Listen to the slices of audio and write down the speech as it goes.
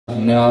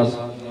न्याज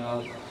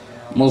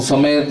मुँह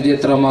समेत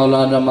जितरा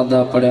मौला जा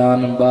मदा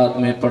पढ़ियान बाद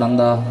में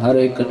पढ़ंदा हर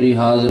एक दी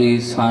हाज़री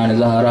साईं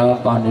ज़हरा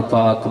पांजे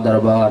पाक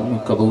दरबार में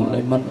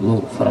कबूल मंजूर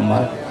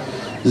फरमाए।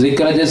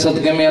 जिक्र जे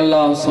सदके में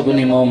अल्लाह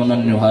सभिनी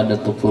मोमिनन जूं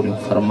हाजतूं पूरी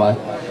फरमाए।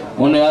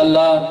 उन्हें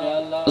अल्लाह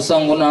असां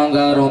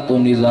गुनाहगारों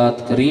तुंहिंजी ज़ात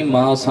करीम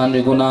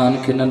असांजे गुनाहनि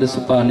खे न ॾिस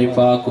पंहिंजे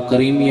पाक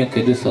करीमीअ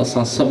खे ॾिस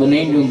असां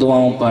सभिनी जूं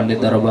दुआऊं पंहिंजे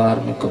दरबार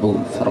में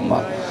क़बूल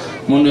फरमाए।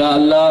 मुंहिंजा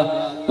अल्लाह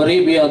वरी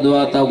बि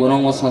दुआ था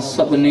घुरूं असां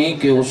सभिनी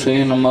के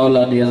हुसैन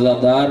मौला जे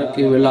अज़ादार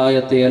के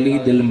विलायत अली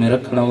दिल में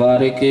रखण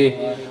वारे के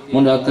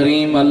मुंहिंजा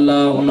करीम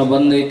अल्लाह उन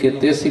बंदे के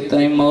तेसी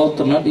ताईं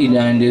मौत न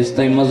ॾीजांइ जेसि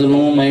ताईं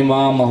मज़लूम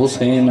इमाम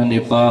हुसैन जे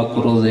पाक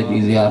रोज़े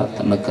जी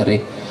ज़ियारत न करे।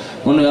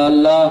 मुंहिंजा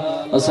अल्लाह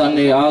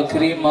असांजे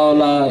आखिरी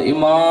मौला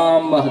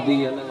इमाम महदी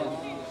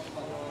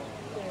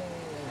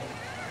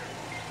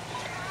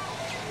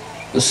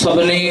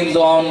सभिनी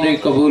दुआउनि जी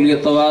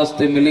क़बूलियत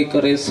वास्ते मिली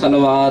करे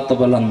सलवात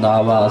बुलंद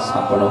आवाज़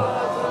सां पढ़ो।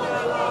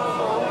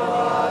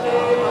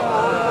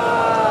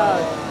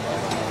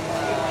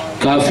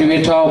 काफ़ी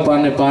वेठा हो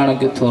पाने पाण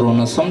के थोरो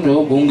न समझो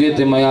गूंगे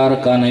ते मयार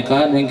काने का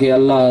जंहिंखे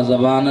अल्लाह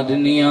ज़बान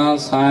ॾिनी आहे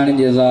साईं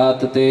जे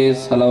ज़ात ते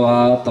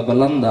सलवात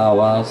बुलंद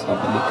आवाज़ सां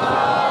मिली करे।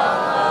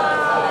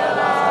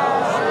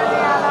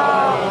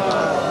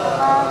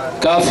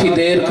 काफ़ी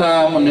देर का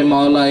मुझे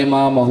मौला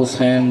इमाम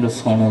हुसैन जो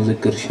सोनो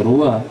जिक्र शुरू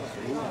है।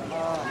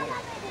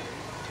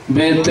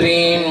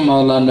 बेहतरीन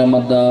मौला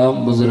नमदा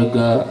बुजुर्ग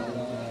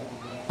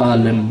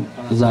आलिम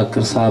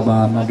जाकिर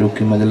साहबान जो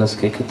कि मजलस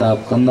के खिताब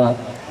कंदा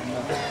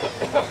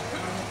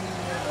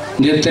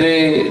जितने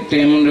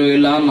टेम जो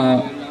ऐलान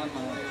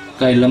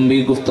कई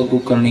लंबी गुफ्तगू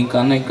करनी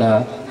काने का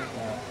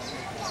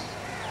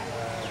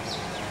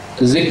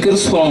जिक्र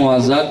सोनो आ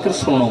जाकिर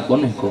सोनो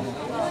कोने को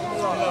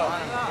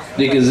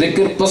लेकिन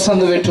जिक्र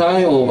पसंद वेठा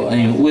आयो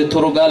उहे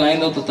थोरो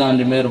ॻाल्हाईंदो त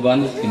तव्हांजी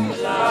महिरबानी थींदी।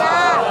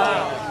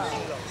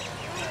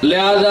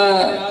 लिहाज़ा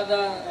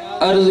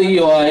अर्ज़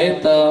इहो आहे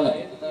त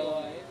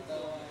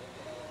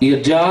इहा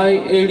जाइ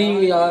अहिड़ी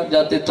आहे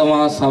जिते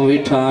तव्हां सां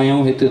वेठा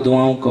आहियूं हिते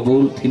दुआऊं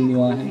क़बूल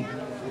थींदियूं आहिनि।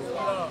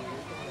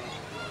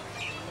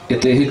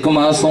 हिते हिकु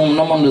मासूम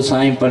नमुंद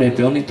साईं पढ़े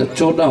पियो नी त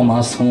 14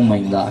 मासूम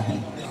ईंदा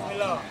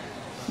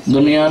आहिनि।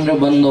 दुनिया जो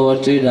बंदो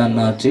अचे या न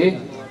अचे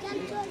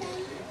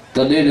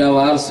तॾहिं जा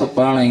वारस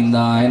पाण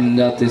ईंदा आहिनि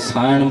जाते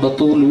साइण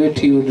बतूल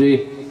वेठी हुजे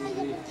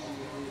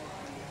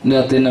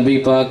जाते नबी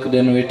पाक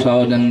जन वेठा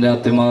हुजनि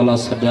जाते मौला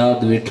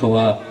सजाद वेठो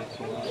आहे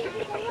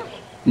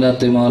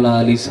जाते मौला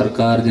अली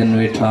सरकार जन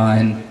वेठा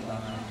आहिनि।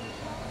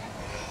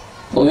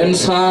 पोइ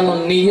इंसान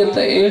नियत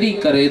अहिड़ी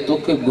करे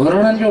तोखे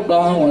घुरण जो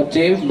ॾांहुं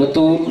अचे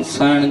बतूल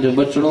साइण जो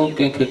बचड़ो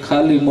कंहिंखे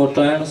खाली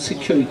मोटाइण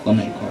सिखियो ई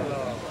कोन्हे को।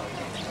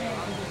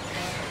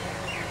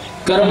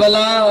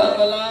 करबला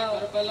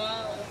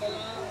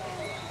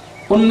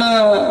उन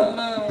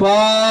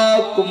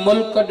पाक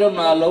मुल्क जो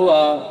नालो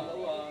आ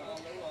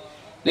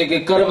लेकिन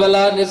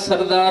करबला जे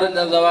सरदार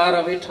जा ज़वार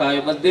वेठा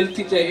है। बस दिल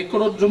थी चए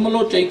हिकिड़ो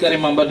जुमलो चई करे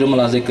मां ॿ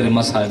जुमला ज़िक्र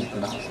मसाइल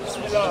करा।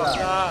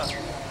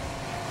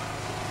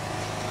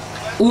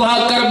 उहा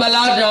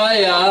करबला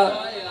जाइ आ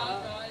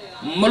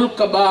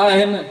मुल्क ॿ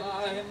आहिनि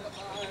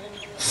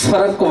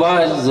फर्क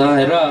वाहिद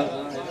ज़ाहिरा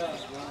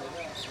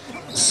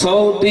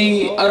सऊदी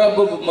अरब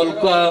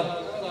मुल्क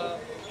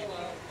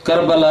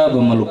करबला बि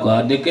मुल्क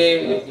आहे। जेके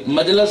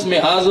मजलस में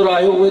हाज़िर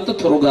आयो उहे त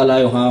थोरो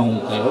ॻाल्हायो हाँ हूं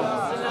कयो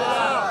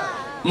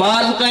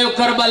माज़ कयो।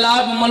 करबला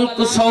बि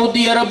मुल्क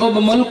सऊदी अरब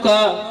बि मुल्क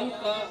आहे।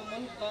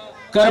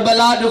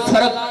 करबला जो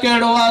फ़र्क़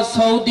कहिड़ो आहे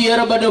सऊदी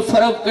अरब जो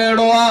फ़र्क़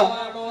कहिड़ो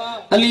आहे।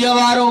 अलीअ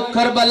वारो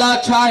करबला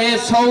छा आहे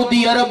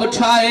सऊदी अरब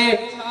छा आहे।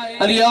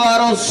 अलीअ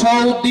वारो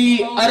सऊदी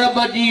अरब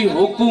जी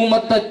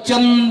हुकूमत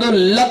चंद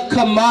लख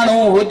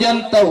माण्हू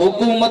हुजनि त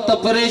हुकूमत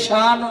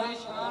परेशान।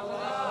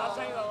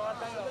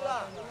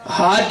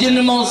 हाजिन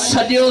में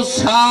सॼो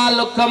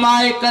साल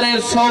कमाए करे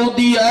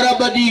सऊदी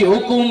अरब जी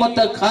हुकूमत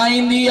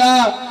खाईंदी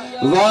आहे।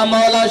 वाह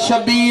मौला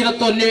शबीर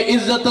तुझे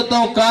इज्जत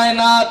तो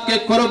कायनात के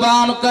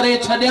कुर्बान करे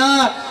छॾिया।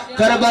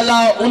 करबला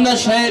उन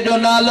शय जो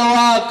नालो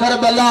आ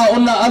करबला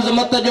उन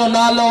अज़मत जो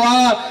नालो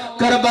आ।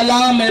 करबला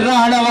में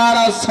रहण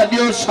वारा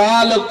सॼो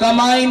साल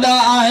कमाईंदा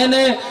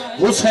आहिनि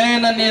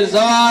हुसैन ने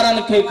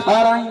ज़वारनि खे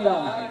खाराईंदा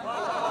आहिनि।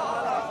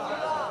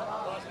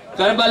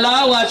 करबला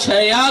उहा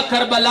शय आ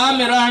करबला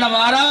में रहण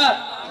वारा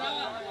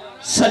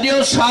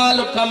सॼो साल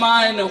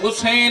कमाइनि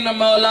हुसैन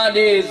मौला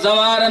जे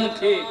ज़वारनि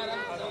खे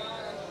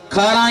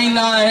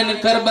खाराईंदा आहिनि।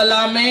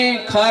 करबला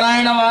में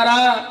खाराइण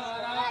वारा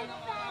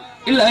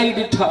इलाही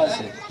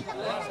ॾिठासीं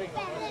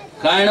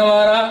खाइण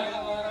वारा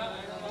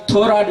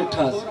थोरा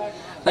ॾिठासीं।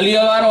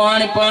 अलीअ वारो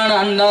हाणे पाण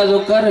अंदाज़ो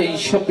कर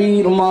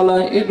शबीर मौला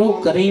एॾो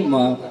करीम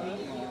आहे।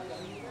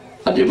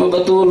 अॼु बि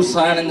बतूल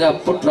साइण जा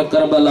पुट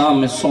करबला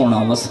में सोना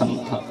वसनि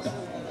था।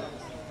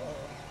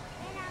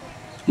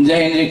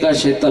 जंहिं जेका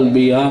शइ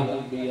तलबी आहे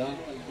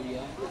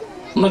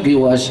उनखे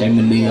उहा शइ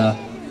मिली आहे।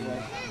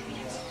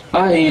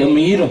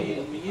 अमीर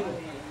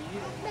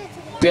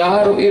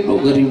प्यार एॾो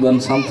ग़रीबनि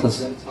सां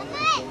अथसि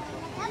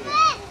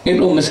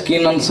एॾो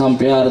मिसकीननि सां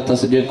प्यार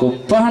अथसि जेको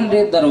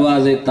पंहिंजे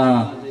दरवाज़े तां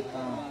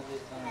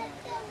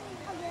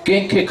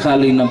कंहिंखे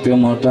खाली न पियो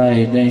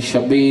मोटाए जंहिं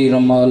शबीर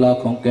मौला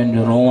को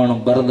कंहिंजो रोवण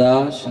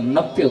बर्दाश्त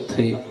न पियो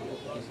थिए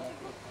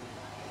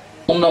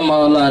उन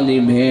मौला जी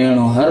भेण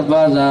हर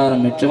बाज़ार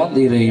में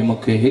चवंदी रही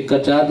मूंखे हिकु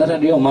चादर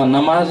ॾियो मां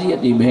नमाज़ीअ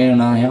जी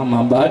भेण आहियां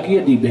मां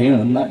बाग़ीअ जी भेण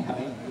न आहियां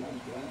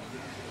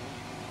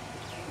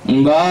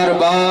बार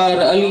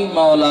बार अली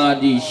मौला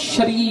जी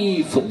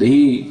शरीफ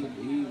धी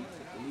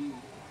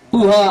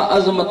उहा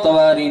अज़मत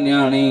वारी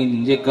न्याणी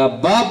जेका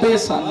बाबे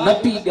सां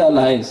न पई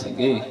ॻाल्हाए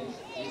सघे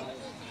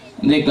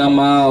जेका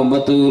मां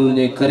बतूल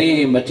जे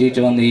करीब अची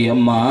चवंदी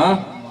अम्मा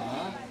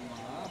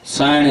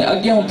साइण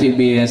अॻियां थी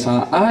बीहे असां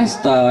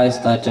आहिस्ता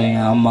आहिस्ता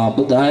चयां अम्मा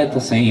ॿुधाए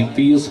त सही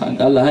पीउ सां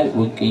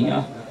ॻाल्हाइबो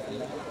कीअं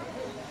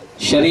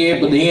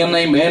शरीफ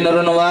धीअनि ऐं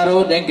भेनरुनि वारो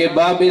जंहिंखे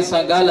बाबे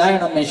सां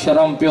ॻाल्हाइण में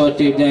शर्म पियो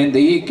अचे जंहिं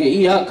धीउ खे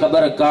इहा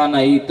ख़बर कान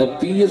आई त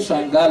पीउ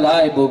सां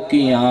ॻाल्हाइबो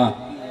कीअं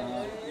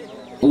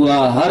उहा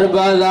हर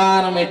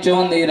बाज़ार में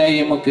चवंदी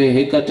रही मूंखे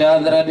हिकु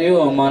चादर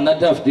ॾियो मां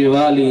नजफ़ जी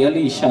वाली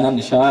अली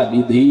शहंशाह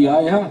जी धीउ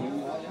आहियां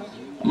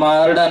मां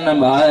अरड़नि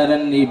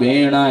ॿाहिरनि जी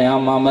भेण आहियां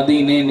मां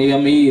मदीने जी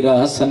अमीर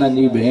हसन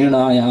जी भेण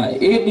आहियां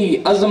एॾी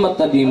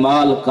अज़मत जी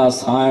मालिका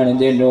साइण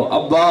जंहिंजो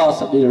अब्बास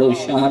जहिड़ो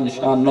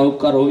शहंशाह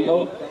नौकर हुयो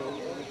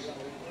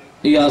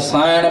इहा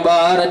साइण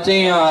ॿार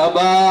चयां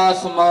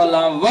अब्बास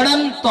मौला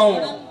वड़नि तो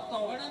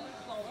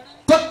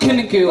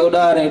पखियुनि खे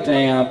उॾारे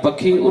चयां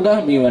पखी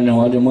उॾामी वञो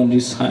अॼु मुंहिंजी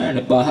साइण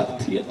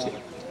ॿाहिरि थी अचे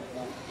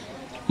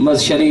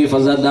बस शरीफ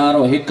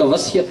ज़दारो हिकु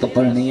वसियत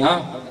पढ़णी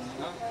आहे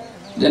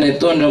जने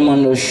तुंहिंजो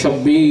मुंहिंजो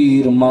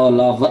शबीर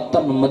मौला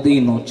वतन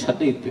मदीनो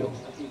छॾे पियो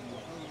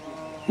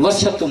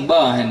वसियतूं ॿ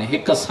आहिनि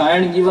हिकु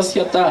साइण जी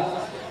वसियत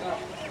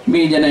आहे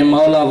ॿी जने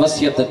मौला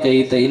वसियत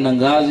कई त इन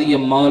गाज़ी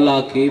मौला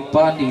के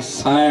पंहिंजी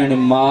साइण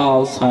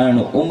माउ साइण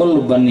उमुल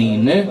बनी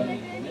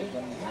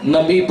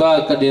नबी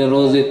पाक जे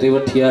रोज़े ते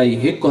वठी आई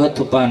हिकु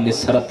हथ पंहिंजे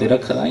सर ते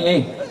रखराई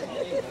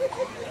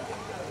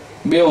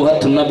ॿियो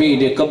हथ नबी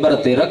जे क़ब्र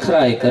ते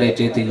रखराए करे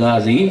चए थी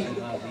गाज़ी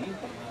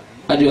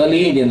अॼु अली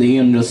जे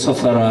धीअनि जो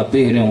सफ़र आहे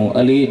पहिरियों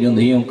अली जूं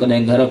धीअरूं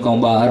कॾहिं घर खां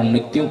ॿाहिरि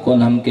निकितियूं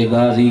कोन्हनि के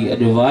गाज़ी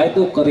अॼु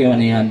वाइदो करे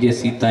वञे हा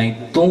जेसीं ताईं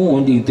तूं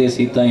हूंदी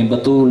तेसीं ताईं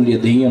बतूल जे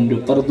धीअनि जो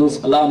पर्दो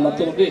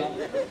सलामत हुजे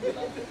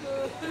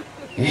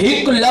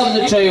हिकु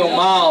लफ़्ज़ चयो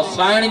मां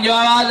साइण जो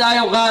आवाज़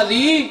आयो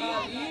गाज़ी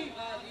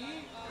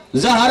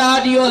ज़हरा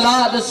जी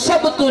औलाद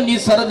सब तुंहिंजी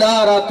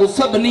सरदार आ तू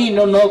सभिनी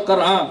जो नौकर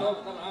आ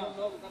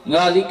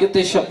गाज़ी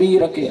किथे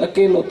शबीर के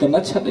अकेलो तो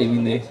न छॾे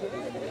वेंदे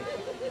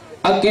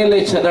अकेले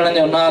छड़ण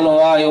जो नालो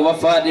आयो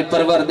वफा जे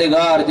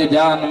परवरदिगार जे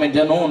जान में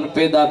जनून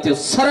पैदा थियो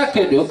सर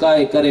के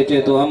झुकाए करे चे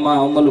तो अम्मा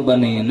उमुल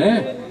बनी न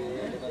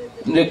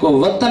जेको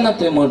वतन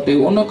ते मोटे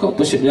उन को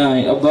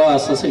पुछजाए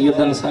अब्बास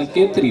सैयदन सां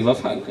केतरी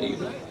वफा कई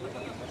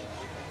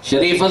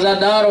शरीफ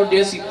ज़ादारो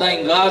जेसी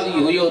ताईं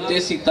गाज़ी हुयो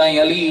तेसी ताईं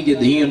अली जे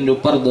धीअनि जो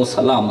पर्दो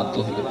सलामत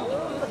हुयो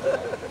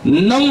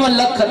 9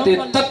 लख ते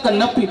तक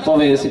न पी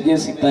पवेस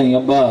जेसी ताईं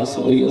अब्बास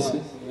हुयस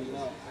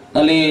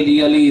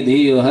अली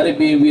धीउ हर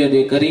बीवीअ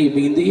जे करीब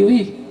ईंदी हुई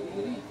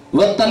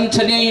वतन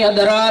छॾियईं अध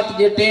रात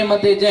जे टेम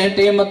ते जंहिं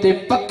टेम ते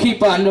पखी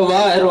पंहिंजो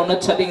वाहिरो न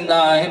छॾींदा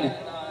आहिनि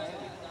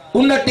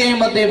उन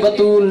टेम ते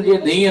बतूल जे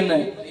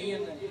धीअनि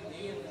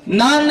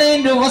नाने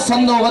जो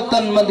वसंदो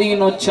वतन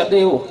मदीनो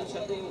छॾियो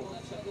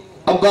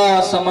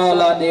अब्बास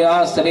मौला जे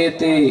आसरे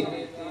ते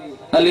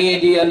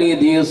अली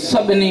धीउ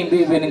सभिनी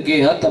बीबियुनि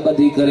खे हथ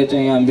ॿधी करे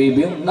चयां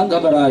बीबियूं न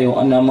घबरायो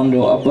अञा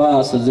मुंहिंजो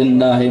अब्बास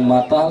ज़िंदा आहे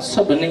माता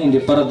सभिनी जे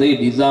परदे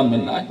जी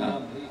ज़ामिन आहियां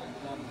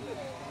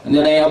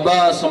जॾहिं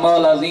अब्बास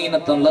मौला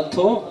ज़ीनत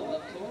लथो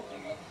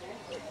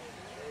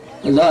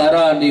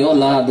ज़हरा जी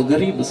औलाद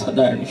गरीब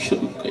सॾाइण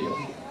शुरू कयो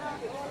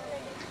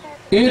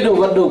एॾो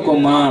वॾो को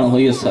माण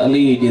हुयुसि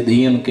अली जे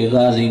धीअनि खे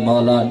गाज़ी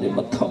मौला जे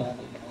मथां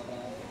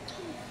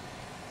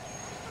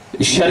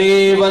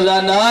शरीफ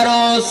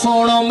ज़ादारो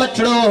सोनो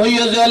मछड़ो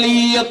हुयुसि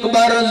अली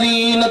अकबर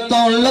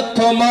ज़ीनतों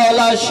लथो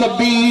मौला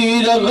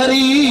शबीर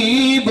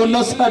गरीब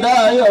न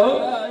सॾायो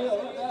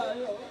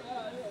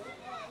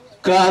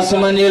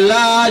कासम जे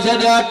लाश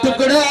जा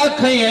टुकड़ा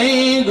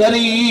खयईं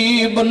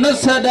गरीब न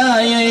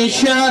सॾायईं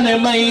शान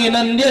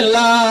मईननि जे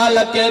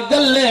लाल के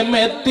गले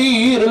में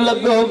तीर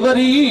लॻो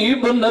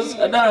गरीब न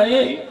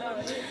सॾायईं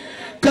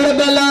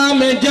करबला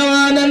में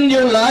जवानन जो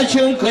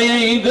लाशूं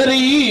खयईं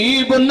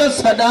गरीब न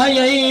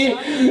सॾायईं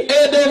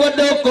एॾो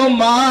वॾो को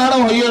माण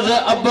हुयुसि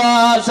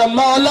अब्बास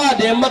मौला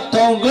जे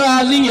मथों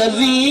गाज़ी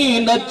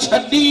अज़ीन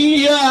छॾी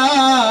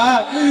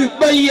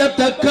ॿई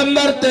हथ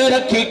कमर ते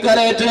रखी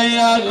करे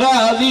चयां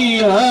गाज़ी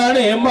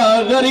हाणे मां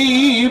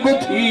गरीब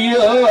थी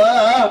वियो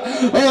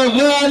ओ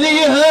गाज़ी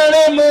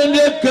हाणे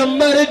मुंहिंजे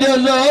कमर जो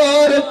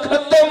ज़ोर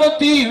ख़त्म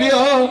थी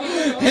वियो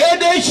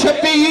हेॾे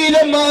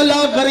शबीर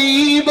मौला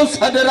गरीब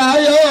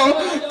सॾरायो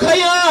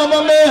ख़याम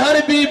में हर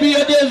बीबी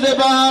जे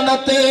ज़बान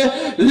ते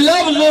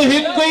लफ्ज़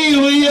हिकु ही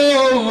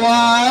हुयो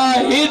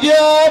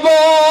वाहिजाबा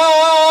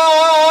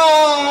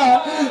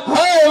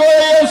हाय वो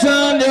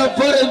असांजो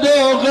पर्दो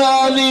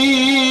गाज़ी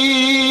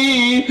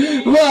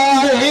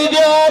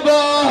वाहिजाबा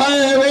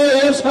हाय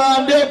वो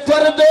असांजो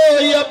पर्दो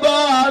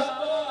अब्बास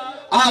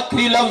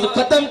आखिरी लफ्ज़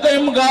खत्म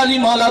कयम गाज़ी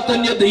मौला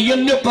तुंहिंजे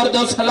धीअनि जो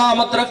पर्दो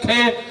सलामत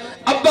रखे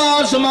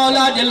अब्बास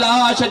मौला जे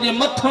लाश जे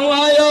मथों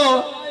आयो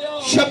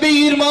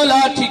शबीर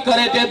मौला थी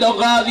करे ते दो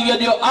गाज़ी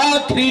जो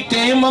आखिरी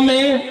टेम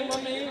में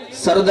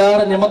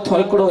सरदार ने मथों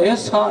एकड़ो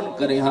एहसान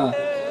करे। हाँ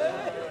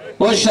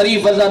वो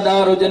शरीफ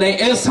अज़ादार हो जने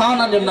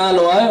एहसान जो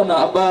नालो आयो ना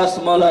अब्बास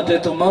मौला ते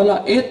तो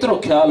मौला एतरो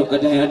ख्याल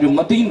कजे अज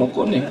मदीनो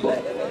कोने को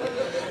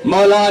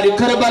मौला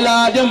करबला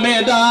जो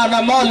मैदान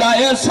मौला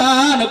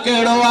एहसान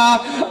केड़ो आ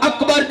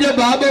अकबर जे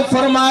बाब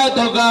फरमाए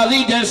तो गाजी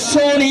जे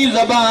सोनी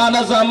जबान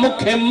सा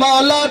मुखे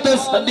मौला ते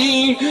सदी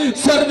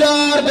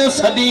सरदार ते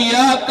सदी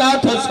आका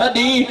ते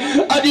सदी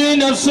अजी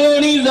न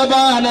सोनी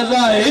जबान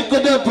सा एक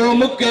दफो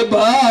मुखे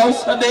भाव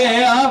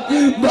सदया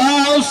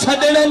भाव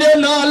सदने जो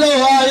नालो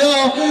आयो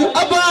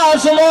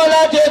अब्बास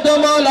मौला जे तो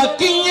मौला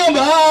किए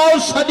भाव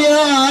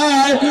सदया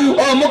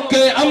ओ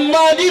मुखे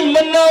अम्मा जी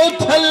मनो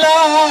थला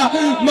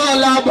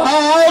मौला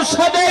भाव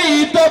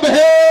सदई तो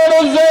भेड़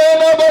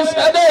ज़ैनब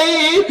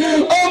सदई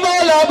ओ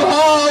मौला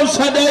भाव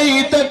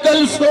सदई तो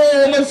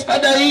कलसूम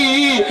सदई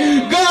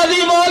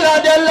गाजी मौला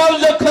जा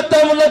लफ्ज़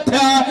खत्म न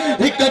थिया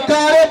हिक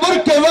कारे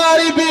बुरके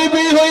वारी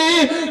बीबी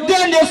हुई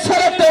जंहिंजे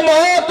सर ते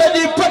मौत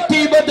जी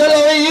पट्टी बदल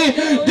हुई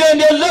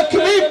जंहिंजे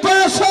ज़ख्मी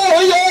पासो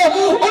हुयो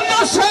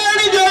उन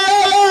साणी जो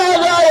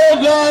आवाज़ आयो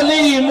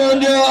गाली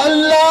मुंहिंजो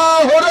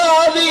अल्लाह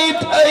राज़ी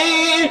थई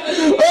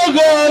ओ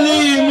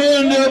गाली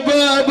मुंहिंजो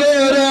बाबो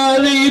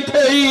राज़ी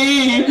थई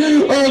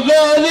ओ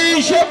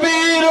गाली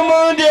शबीर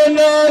मुंहिंजे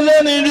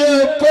नालन जो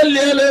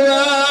पलियल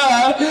वा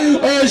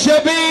ओ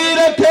शबीर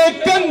खे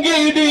कंगी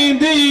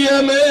ॾींदी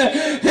में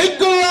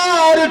हिकु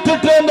वार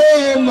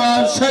टुटंदो मां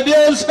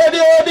सॼो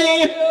सॼो